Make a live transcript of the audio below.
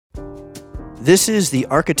This is the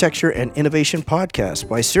Architecture and Innovation Podcast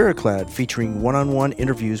by Ceraclad, featuring one-on-one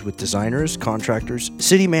interviews with designers, contractors,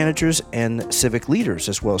 city managers, and civic leaders,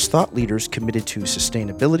 as well as thought leaders committed to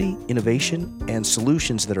sustainability, innovation, and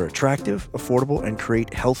solutions that are attractive, affordable, and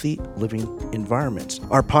create healthy living environments.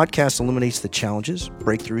 Our podcast illuminates the challenges,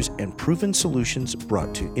 breakthroughs, and proven solutions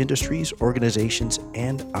brought to industries, organizations,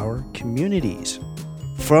 and our communities.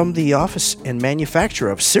 From the office and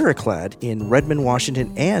manufacturer of Ceraclad in Redmond,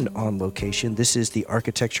 Washington, and on location, this is the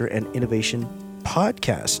Architecture and Innovation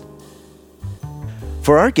Podcast.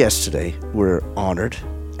 For our guest today, we're honored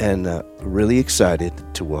and really excited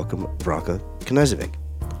to welcome Branka Knežević,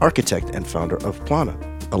 architect and founder of Plana,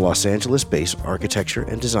 a Los Angeles-based architecture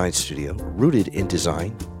and design studio rooted in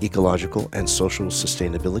design, ecological and social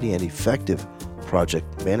sustainability, and effective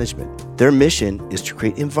project management. Their mission is to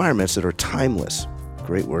create environments that are timeless,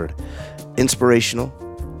 great word, inspirational,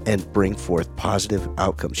 and bring forth positive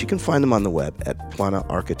outcomes. You can find them on the web at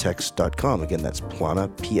planaarchitects.com. Again, that's Plana,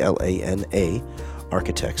 P-L-A-N-A,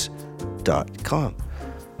 architects.com.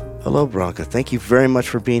 Hello, Branka. Thank you very much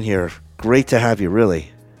for being here. Great to have you,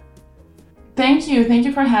 really. Thank you. Thank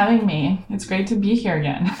you for having me. It's great to be here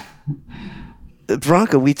again.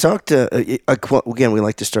 Branka, we talked a quote. Again, we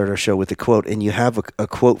like to start our show with a quote, and you have a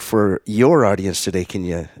quote for your audience today. Can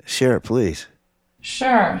you share it, please?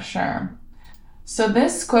 Sure. So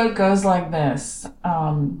this quote goes like this.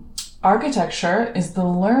 Architecture is the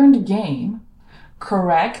learned game,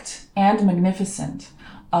 correct and magnificent,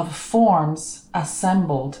 of forms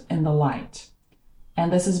assembled in the light.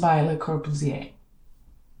 And this is by Le Corbusier.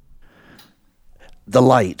 The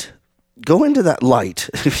light. Go into that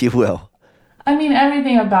light, if you will. I mean,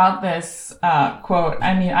 everything about this quote,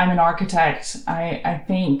 I mean, I'm an architect. I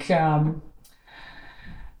think,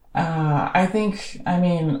 I'm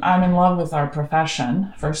in love with our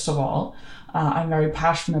profession, first of all. I'm very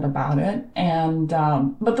passionate about it. And,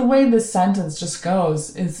 but the way this sentence just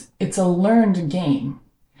goes is it's a learned game.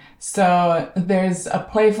 So there's a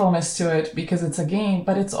playfulness to it because it's a game,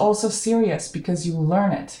 but it's also serious because you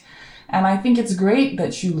learn it. And I think it's great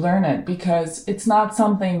that you learn it because it's not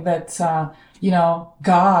something that,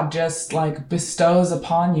 God just like bestows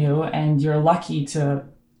upon you and you're lucky to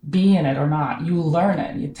be in it or not. You learn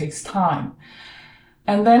it. It takes time.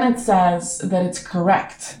 And then it says that it's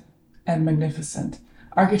correct and magnificent.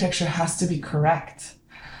 Architecture has to be correct.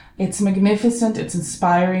 It's magnificent. It's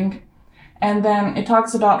inspiring. And then it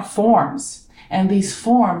talks about forms. And these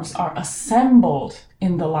forms are assembled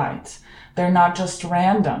in the light. They're not just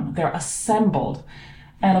random. They're assembled.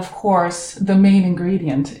 And of course, the main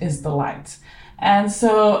ingredient is the light. And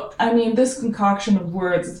so, I mean, this concoction of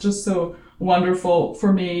words is just so wonderful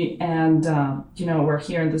for me. And, we're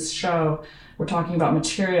here in this show, we're talking about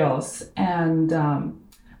materials. And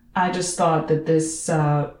I just thought that this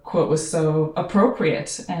quote was so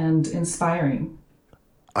appropriate and inspiring.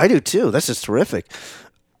 I do too. This is terrific.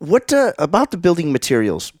 What about the building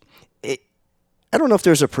materials? I don't know if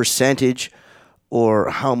there's a percentage or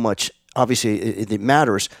how much, obviously it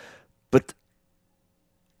matters, but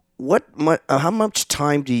how much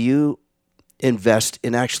time do you invest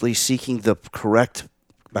in actually seeking the correct,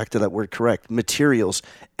 back to that word correct, materials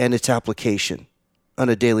and its application on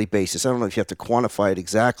a daily basis? I don't know if you have to quantify it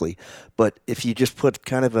exactly, but if you just put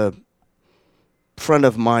kind of a front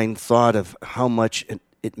of mind thought of how much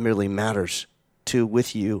it really matters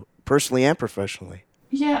with you personally and professionally.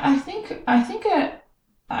 Yeah, I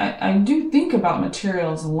do think about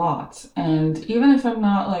materials a lot. And even if I'm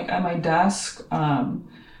not like at my desk,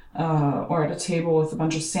 or at a table with a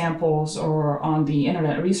bunch of samples or on the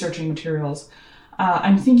internet researching materials,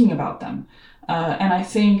 I'm thinking about them. And I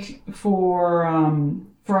think for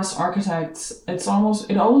us architects, I think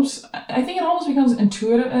it almost becomes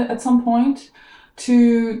intuitive at some point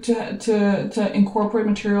to incorporate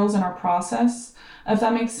materials in our process, if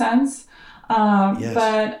that makes sense. Yes.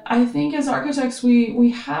 But I think as architects,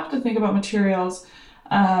 we have to think about materials.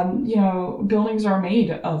 Buildings are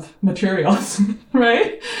made of materials,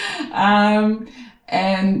 right?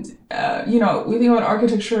 We think about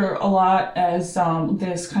architecture a lot as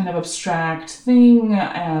this kind of abstract thing,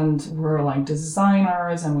 and we're like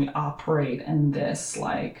designers, and we operate in this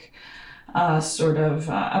like sort of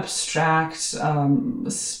abstract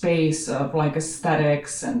space of like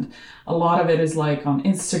aesthetics, and a lot of it is like on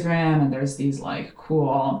Instagram, and there's these like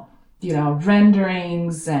cool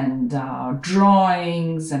renderings and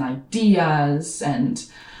drawings and ideas and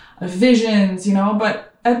visions, but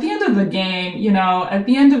at the end of the game, at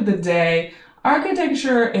the end of the day,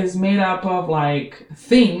 architecture is made up of like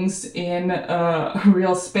things in a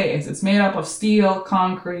real space. It's made up of steel,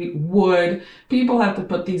 concrete, wood. People have to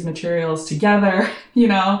put these materials together,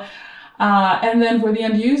 And then for the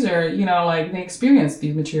end user, like they experience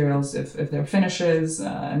these materials if they're finishes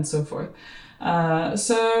and so forth.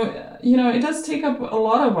 It does take up a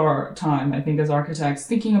lot of our time, I think, as architects,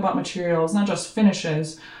 thinking about materials, not just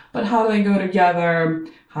finishes, but how they go together,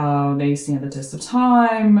 how they stand the test of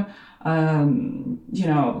time.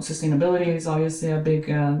 Sustainability is obviously a big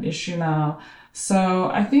issue now.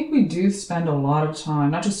 So I think we do spend a lot of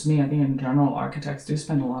time, not just me, I think in general, architects do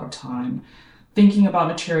spend a lot of time thinking about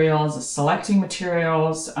materials, selecting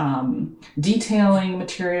materials, detailing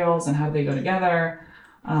materials and how they go together.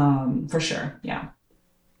 For sure, yeah.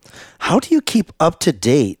 How do you keep up to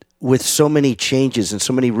date with so many changes and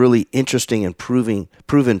so many really interesting and proven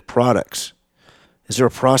products? Is there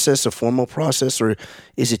a process, a formal process, or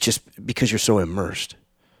is it just because you're so immersed?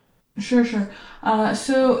 Sure.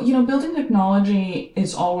 Building technology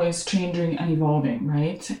is always changing and evolving,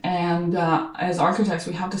 right? And as architects,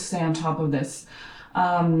 we have to stay on top of this.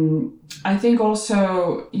 I think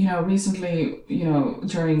also, recently,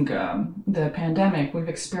 during the pandemic, we've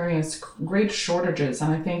experienced great shortages.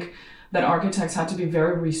 And I think that architects had to be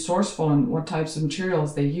very resourceful in what types of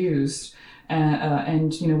materials they used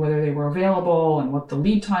and whether they were available and what the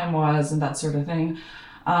lead time was and that sort of thing.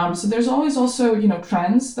 So there's always also,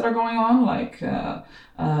 trends that are going on, like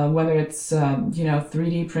whether it's,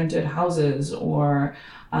 3D printed houses or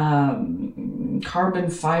carbon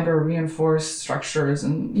fiber reinforced structures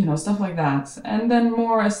and, stuff like that. And then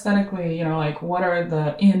more aesthetically, like what are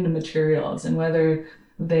the in materials and whether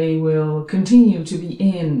they will continue to be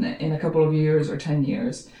in a couple of years or 10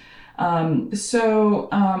 years. I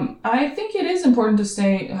think it is important to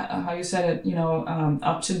stay, how you said it,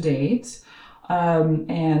 up to date.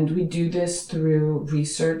 And we do this through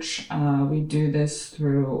research. We do this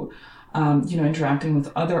through, interacting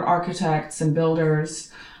with other architects and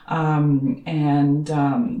builders. A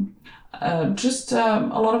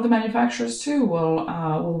lot of the manufacturers too will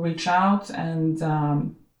reach out and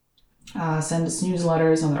send us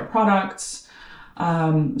newsletters on their products.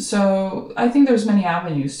 So I think there's many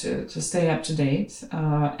avenues to stay up to date.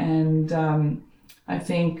 I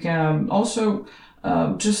think also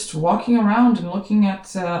just walking around and looking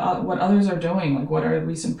at what others are doing, like what are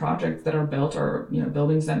recent projects that are built or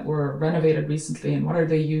buildings that were renovated recently and what are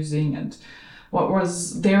they using and what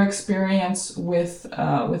was their experience with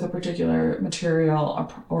a particular material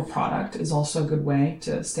or product is also a good way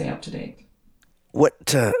to stay up to date.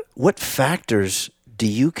 What factors do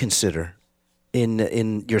you consider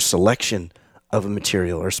in your selection of a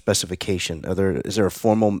material or specification? Is there a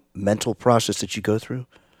formal mental process that you go through?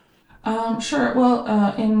 Sure. Well,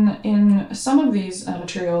 in some of these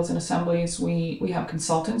materials and assemblies, we have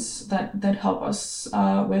consultants that help us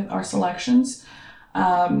with our selections.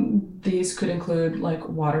 These could include like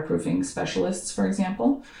waterproofing specialists, for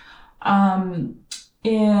example.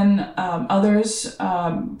 In others,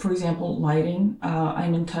 for example, lighting,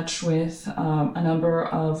 I'm in touch with a number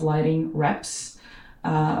of lighting reps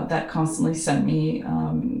that constantly send me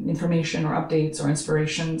information or updates or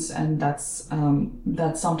inspirations, and that's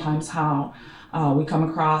sometimes how we come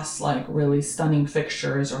across like really stunning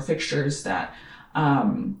fixtures or fixtures that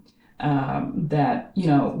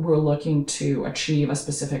we're looking to achieve a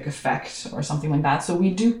specific effect or something like that. So we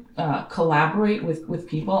do collaborate with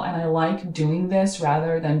people, and I like doing this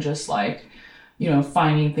rather than just like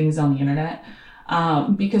finding things on the internet,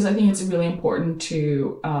 because I think it's really important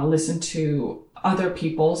to listen to other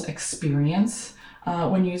people's experience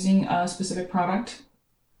when using a specific product.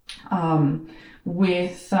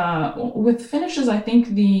 With finishes, I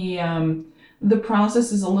think the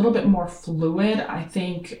process is a little bit more fluid. I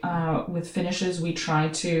think with finishes, we try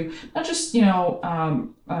to not just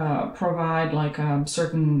provide like a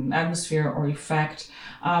certain atmosphere or effect,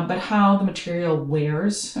 but how the material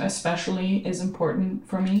wears especially is important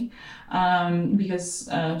for me, because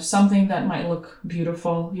something that might look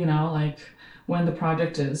beautiful, like when the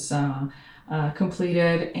project is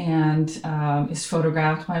completed and is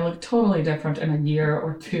photographed might look totally different in a year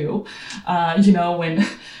or two,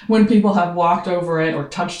 when people have walked over it or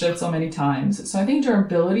touched it so many times. So I think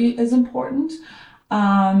durability is important.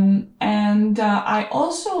 I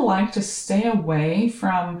also like to stay away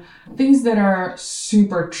from things that are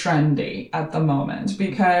super trendy at the moment,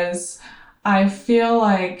 because I feel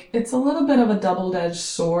like it's a little bit of a double-edged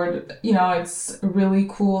sword. It's really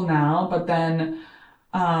cool now, but then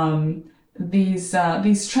these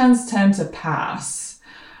trends tend to pass.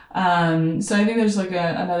 So I think there's like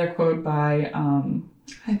another quote by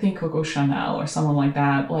I think Coco Chanel or someone like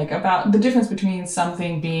that, like about the difference between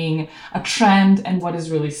something being a trend and what is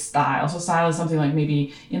really style. So style is something like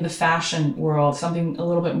maybe in the fashion world, something a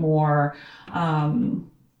little bit more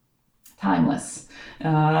timeless.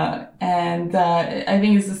 And I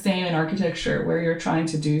think it's the same in architecture, where you're trying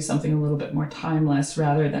to do something a little bit more timeless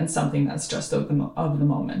rather than something that's just of the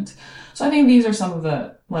moment. So I think these are some of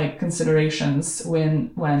the like considerations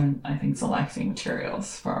when I think selecting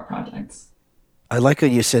materials for our projects. I like how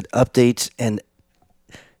you said updates and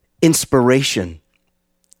inspiration.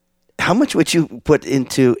 How much would you put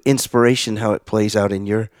into inspiration, how it plays out in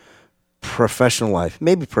your professional life,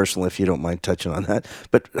 maybe personal if you don't mind touching on that,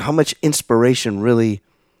 but how much inspiration really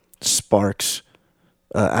sparks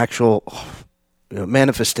actual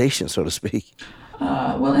manifestation, so to speak?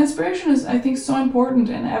 Well, inspiration is, I think, so important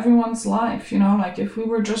in everyone's life. Like if we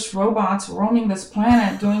were just robots roaming this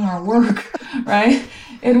planet doing our work, right?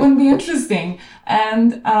 It wouldn't be interesting.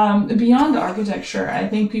 And beyond architecture, I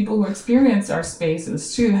think people who experience our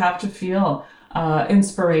spaces too have to feel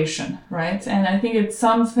inspiration, right? And I think it's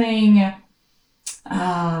something,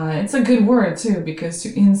 it's a good word too, because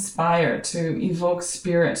to inspire, to evoke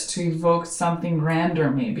spirit, to evoke something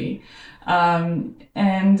grander maybe.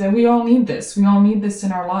 And we all need this. We all need this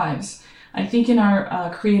in our lives. I think in our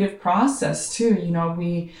creative process too,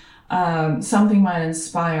 we something might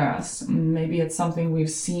inspire us. Maybe it's something we've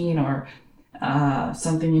seen or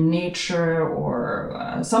something in nature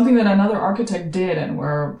or something that another architect did and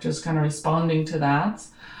we're just kind of responding to that.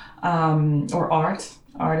 Or art.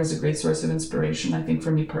 Art is a great source of inspiration, I think,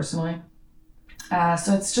 for me personally.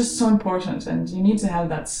 So it's just so important, and you need to have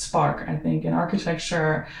that spark, I think, in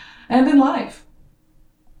architecture and in life.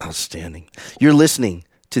 Outstanding. You're listening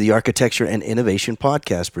to the Architecture and Innovation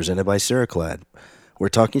Podcast presented by Ceraclad. We're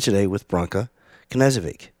talking today with Branka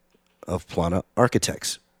Knežević of Plana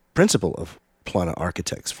Architects, principal of Plana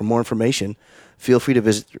Architects. For more information, feel free to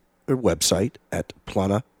visit their website at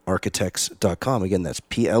planaarchitects.com. Again, that's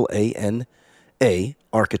PLANA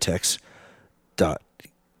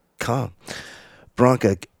architects.com.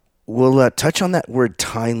 Branka, we'll touch on that word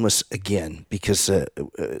timeless again, because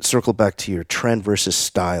circle back to your trend versus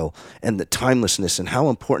style and the timelessness and how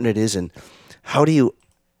important it is, and how do you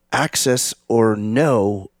access or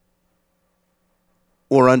know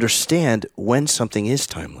or understand when something is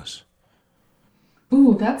timeless?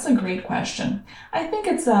 Ooh, that's a great question. I think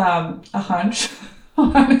it's a hunch,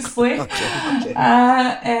 honestly. Okay.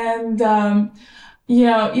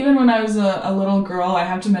 Even when I was a little girl, I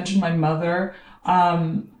have to mention my mother.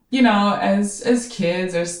 As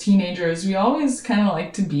kids, as teenagers, we always kind of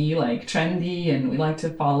like to be like trendy, and we like to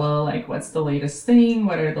follow like what's the latest thing,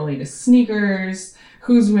 what are the latest sneakers,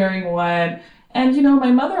 who's wearing what. And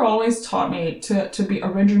my mother always taught me to be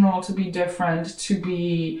original, to be different, to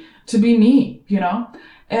be me,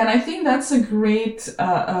 And I think that's a great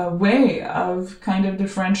way of kind of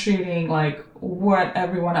differentiating like what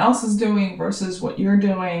everyone else is doing versus what you're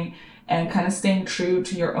doing, and kind of staying true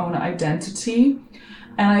to your own identity.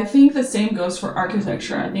 And I think the same goes for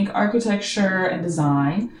architecture. I think architecture and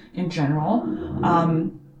design in general,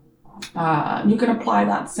 you can apply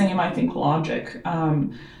that same, I think, logic.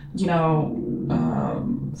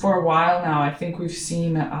 For a while now, I think we've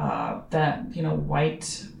seen that,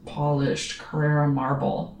 white polished Carrara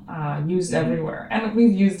marble used everywhere, and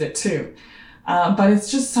we've used it too. But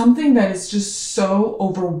it's just something that is just so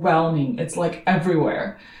overwhelming. It's like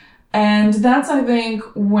everywhere. And that's, I think,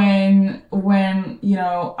 when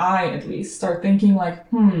I at least start thinking like,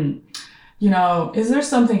 is there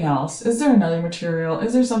something else? Is there another material?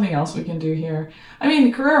 Is there something else we can do here? I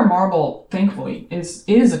mean, Carrara marble, thankfully,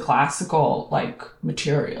 is a classical like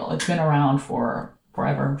material. It's been around for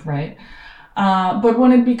forever, right? But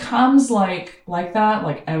when it becomes like that,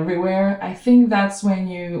 like everywhere, I think that's when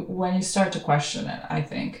you start to question it, I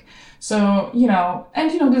think. So,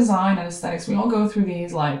 design and aesthetics, we all go through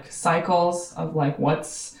these like cycles of like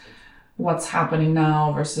what's happening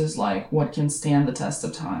now versus like what can stand the test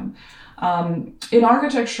of time. In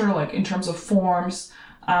architecture, like in terms of forms,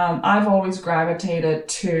 I've always gravitated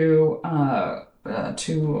to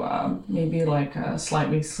maybe like a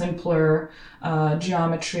slightly simpler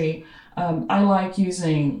geometry. I like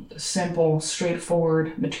using simple,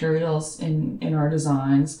 straightforward materials in our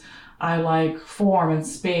designs. I like form and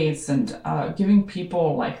space, and giving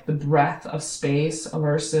people like the breadth of space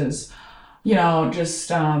versus,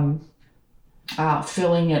 just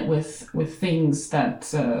filling it with things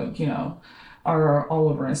that are all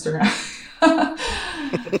over Instagram.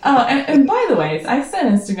 And by the way, I've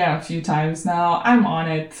said Instagram a few times now. I'm on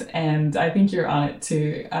it, and I think you're on it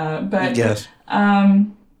too. But yes.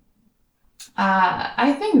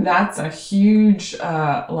 I think that's a huge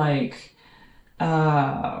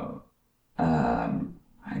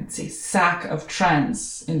I'd say sack of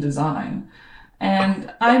trends in design.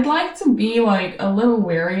 And I'd like to be like a little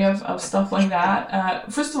wary of stuff like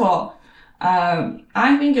that. First of all,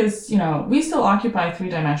 I think is, we still occupy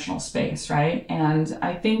three-dimensional space, right? And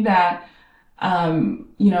I think that,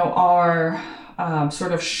 our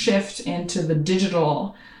sort of shift into the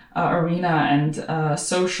digital arena and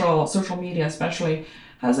social media especially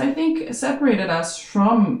has, I think, separated us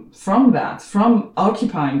from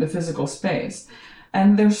occupying the physical space.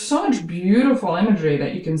 And there's so much beautiful imagery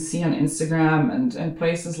that you can see on Instagram and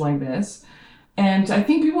places like this. And I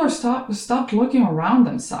think people are stopped looking around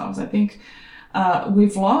themselves. I think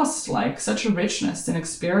we've lost like such a richness and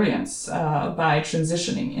experience by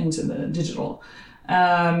transitioning into the digital.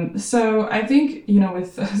 So I think,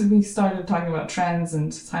 we started talking about trends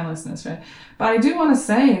and timelessness, right? But I do want to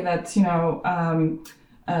say that,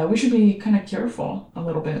 we should be kind of careful a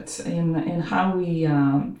little bit in how we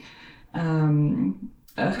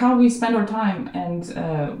spend our time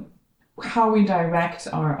and how we direct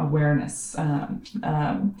our awareness.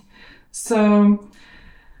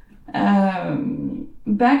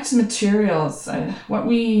 Back to materials, what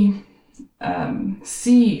we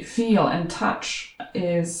see, feel, and touch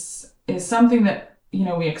is something that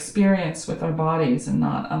we experience with our bodies and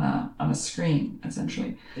not on a screen,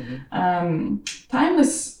 essentially. Mm-hmm.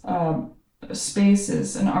 Timeless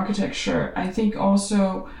spaces and architecture, I think,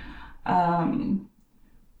 also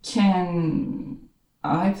can,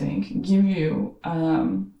 I think, give you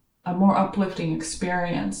a more uplifting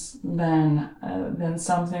experience than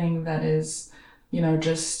something that is,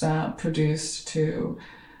 just produced to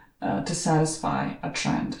satisfy a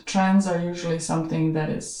trend. Trends are usually something that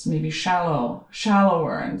is maybe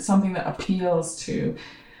shallower, and something that appeals to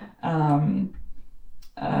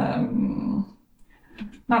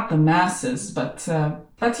not the masses, but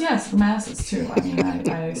yes, the masses too. I mean,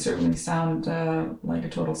 I certainly sound like a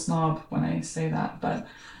total snob when I say that, but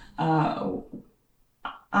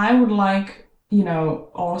I would like,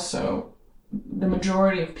 also the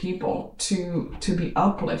majority of people to be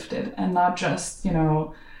uplifted and not just,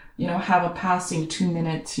 have a passing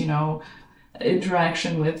 2-minute,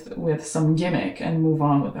 interaction with some gimmick and move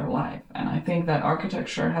on with their life. And I think that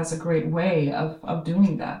architecture has a great way of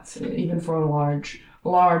doing that, even for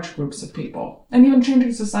large groups of people, and even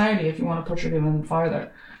changing society if you want to push it even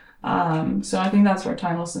farther. So I think that's where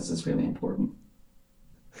timelessness is really important.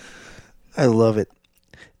 I love it.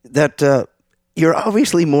 That you're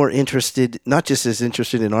obviously more interested, not just as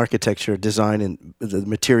interested in architecture, design, and the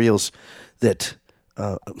materials that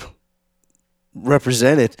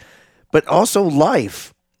represent it, but also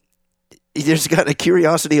life. There's got a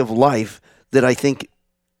curiosity of life that I think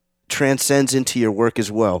transcends into your work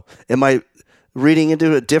as well. Am I reading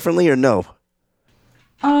into it differently or no?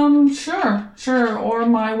 Sure. Or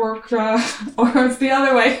my work, or it's the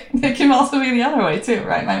other way. It can also be the other way too,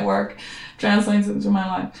 right? My work translates into my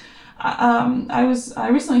life. I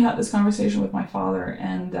recently had this conversation with my father,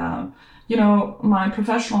 and my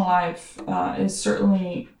professional life is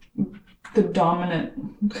certainly the dominant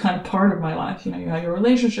kind of part of my life. You have your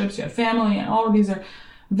relationships, you have family, and all of these are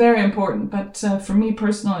very important. But for me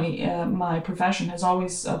personally, my profession has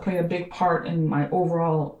always played a big part in my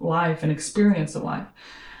overall life and experience of life.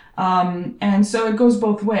 And so it goes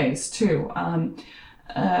both ways too. And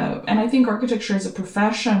I think architecture is a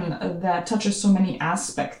profession that touches so many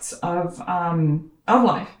aspects of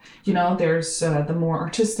life. There's the more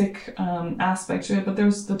artistic aspect to it, but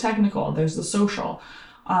there's the technical, there's the social.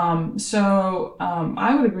 So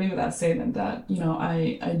I would agree with that statement that,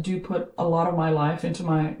 I do put a lot of my life into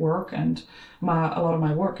my work and a lot of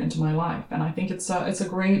my work into my life. And I think it's a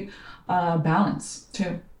great balance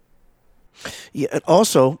too. Yeah. And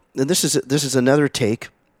also, and this is another take,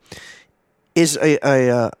 is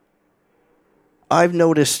I've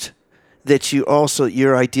noticed that you also,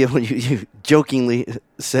 your idea when you jokingly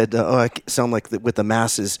said, I sound like with the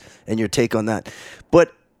masses, and your take on that,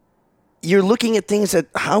 but you're looking at things that,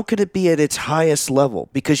 how could it be at its highest level?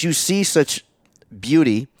 Because you see such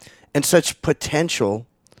beauty and such potential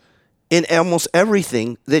in almost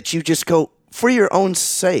everything that you just go, for your own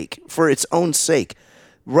sake, for its own sake,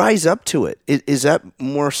 rise up to it. Is that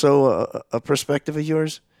more so a perspective of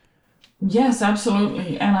yours? Yes,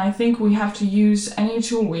 absolutely. And I think we have to use any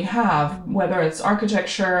tool we have, whether it's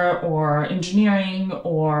architecture or engineering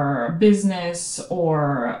or business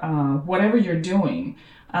or whatever you're doing.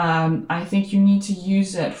 I think you need to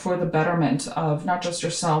use it for the betterment of not just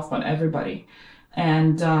yourself, but everybody.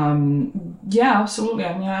 And yeah, absolutely.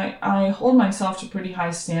 I mean, I hold myself to pretty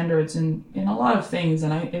high standards in a lot of things,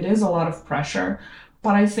 and it is a lot of pressure.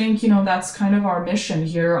 But I think, that's kind of our mission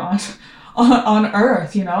here on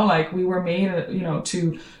earth, like we were made,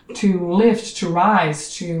 to lift, to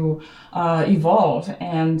rise, to evolve.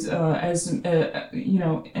 And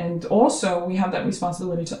and also we have that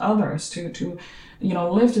responsibility to others to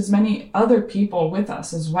lift as many other people with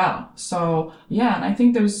us as well. So yeah, and I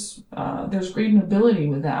think there's great nobility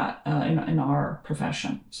with that in our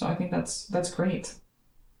profession. So I think that's great.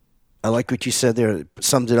 I like what you said there.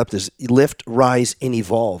 Summed it up as lift, rise, and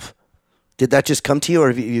evolve. Did that just come to you,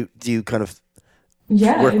 or do you kind of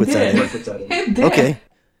work with that? It did. Okay.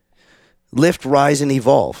 Lift, rise, and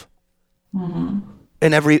evolve. Mm-hmm.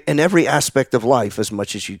 In every aspect of life, as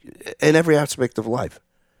much as in every aspect of life.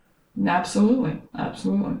 Absolutely.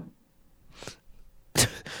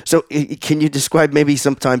 So can you describe maybe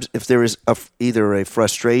sometimes if there is either a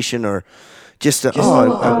frustration or just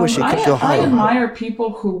I wish I could go higher. I admire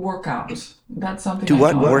people who work out. That's something. Do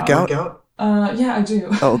what? Work out? Yeah, I do.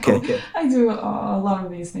 Oh, okay. I do a lot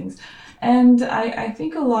of these things. And I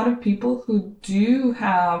think a lot of people who do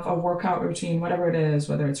have a workout routine, whatever it is,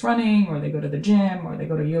 whether it's running or they go to the gym or they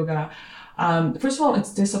go to yoga, first of all,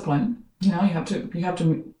 it's discipline. You have to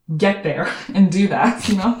get there and do that,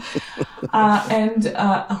 and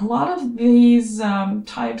a lot of these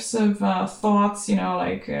types of thoughts,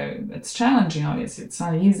 it's challenging. Obviously, it's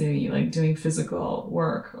not easy, like doing physical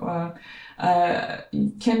work.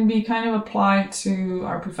 Can be kind of applied to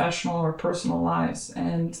our professional or personal lives,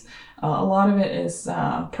 and a lot of it is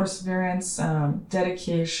perseverance,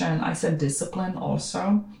 dedication. I said discipline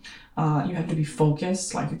also. You have to be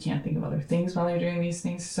focused, like you can't think of other things while you're doing these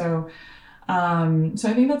things. So I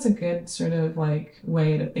think that's a good sort of like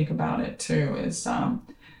way to think about it too, is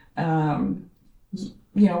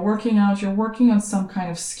working out, you're working on some kind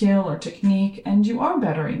of skill or technique, and you are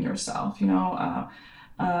bettering yourself. You're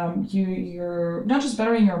not just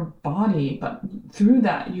bettering your body, but through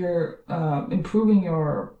that you're improving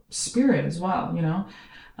your spirit as well.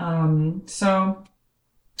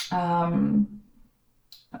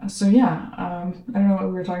 So yeah, I don't know what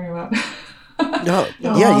we were talking about. No,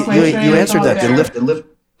 yeah, you answered that. The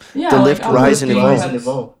lift, rise, and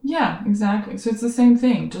evolve. Yeah, exactly. So it's the same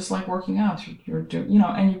thing, just like working out. You're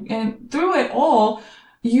doing, and through it all,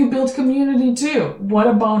 you build community too. What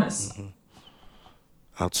a bonus! Mm-hmm.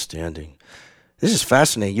 Outstanding. This is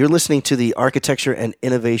fascinating. You're listening to the Architecture and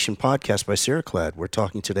Innovation Podcast by Ceraclad. We're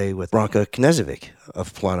talking today with Branka Knežević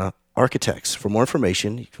of Plana Architects. For more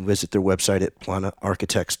information, you can visit their website at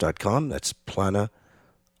planaarchitects.com. That's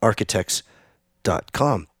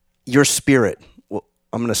planaarchitects.com. Your spirit. Well,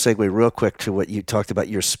 I'm going to segue real quick to what you talked about,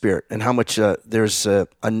 your spirit, and how much there's a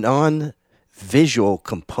non-visual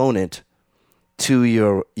component to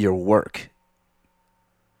your work.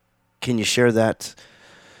 Can you share that?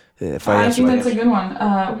 I think that's a good one.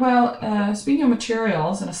 Speaking of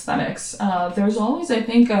materials and aesthetics, there's always, I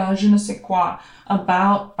think, je ne sais quoi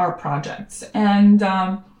about our projects. And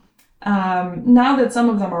now that some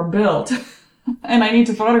of them are built and I need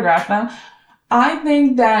to photograph them, I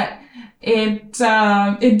think that it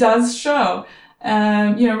does show.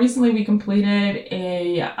 Recently we completed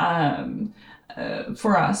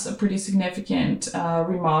for us, a pretty significant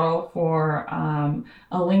remodel for a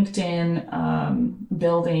LinkedIn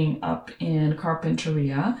building up in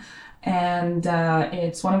Carpinteria. And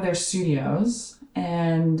it's one of their studios.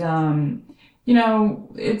 And,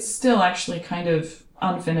 it's still actually kind of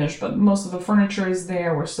unfinished, but most of the furniture is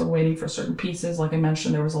there. We're still waiting for certain pieces. Like I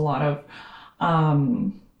mentioned, there was a lot of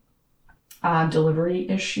delivery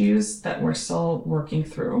issues that we're still working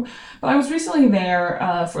through. But I was recently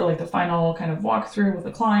there for like the final kind of walkthrough with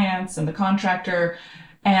the clients and the contractor,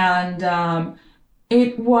 and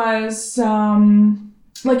it was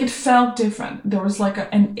it felt different. There was like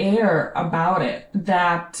an air about it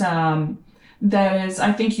that is,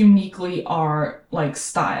 I think, uniquely our like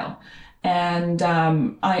style. And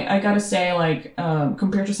I gotta say,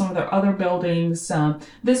 compared to some of their other buildings,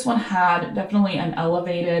 this one had definitely an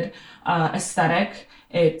elevated aesthetic.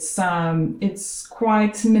 It's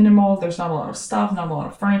quite minimal. There's not a lot of stuff, not a lot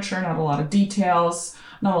of furniture, not a lot of details,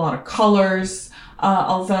 not a lot of colors.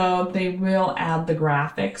 Although they will add the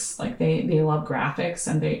graphics, like they love graphics,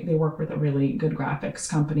 and they work with a really good graphics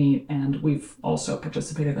company, and we've also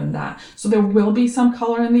participated in that. So there will be some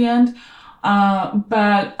color in the end. And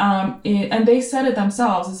they said it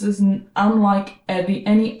themselves, this is unlike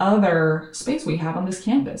any other space we have on this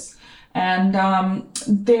campus. And I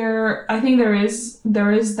think there is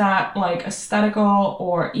that like aesthetical,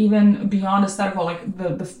 or even beyond aesthetical, like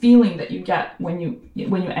the feeling that you get when you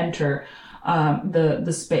enter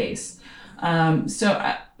the space. If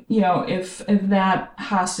that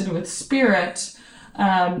has to do with spirit,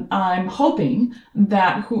 I'm hoping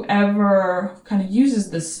that whoever kind of uses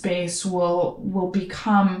this space will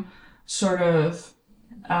become sort of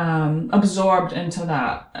absorbed into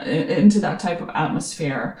that type of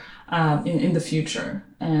atmosphere in the future.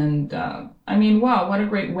 And I mean, wow, what a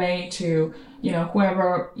great way to,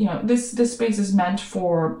 whoever, this space is meant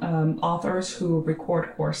for authors who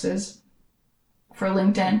record courses for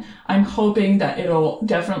LinkedIn. I'm hoping that it'll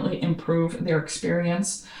definitely improve their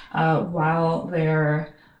experience while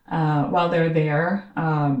they're there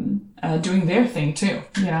doing their thing too,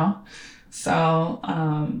 So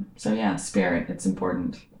yeah, spirit, it's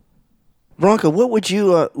important. Branka, what would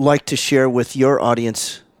you like to share with your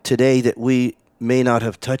audience today that we may not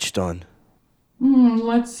have touched on?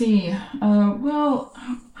 Let's see. Well,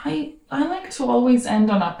 I like to always end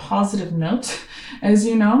on a positive note, as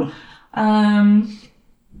you know. But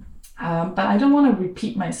I don't want to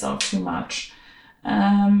repeat myself too much.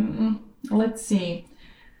 Let's see.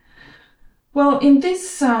 Well, in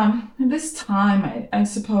this time, I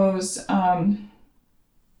suppose,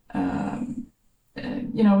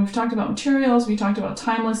 we've talked about materials, we talked about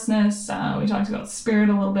timelessness, we talked about spirit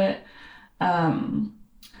a little bit.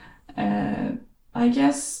 I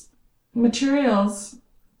guess materials,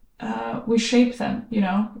 we shape them,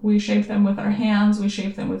 we shape them with our hands, we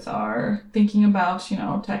shape them with our thinking about,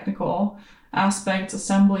 technical aspects,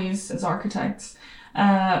 assemblies as architects.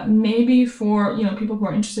 Maybe for, people who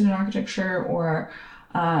are interested in architecture or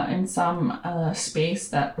in some space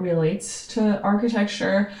that relates to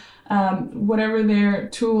architecture, whatever their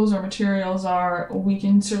tools or materials are, we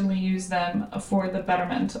can certainly use them for the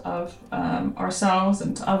betterment of ourselves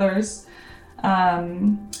and others.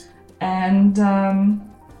 And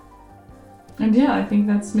yeah, I think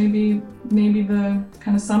that's maybe the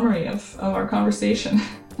kind of summary of our conversation.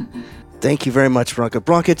 Thank you very much, Branka.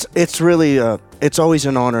 Branka, it's really it's always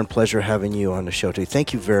an honor and pleasure having you on the show today.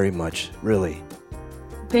 Thank you very much, really.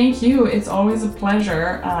 Thank you. It's always a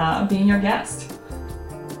pleasure being your guest.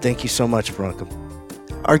 Thank you so much, Branka.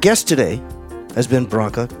 Our guest today has been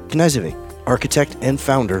Branka Knežević, architect and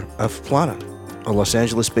founder of Plana, a Los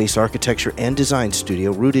Angeles-based architecture and design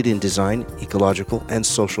studio rooted in design, ecological, and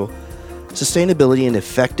social sustainability and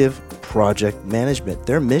effective project management.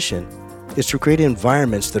 Their mission is to create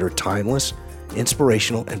environments that are timeless,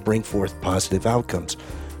 inspirational, and bring forth positive outcomes.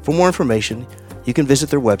 For more information, you can visit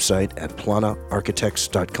their website at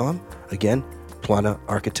planaarchitects.com. Again,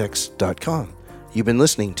 planaarchitects.com. You've been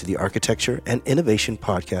listening to the Architecture and Innovation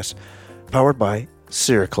Podcast, powered by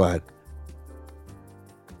Ceraclad.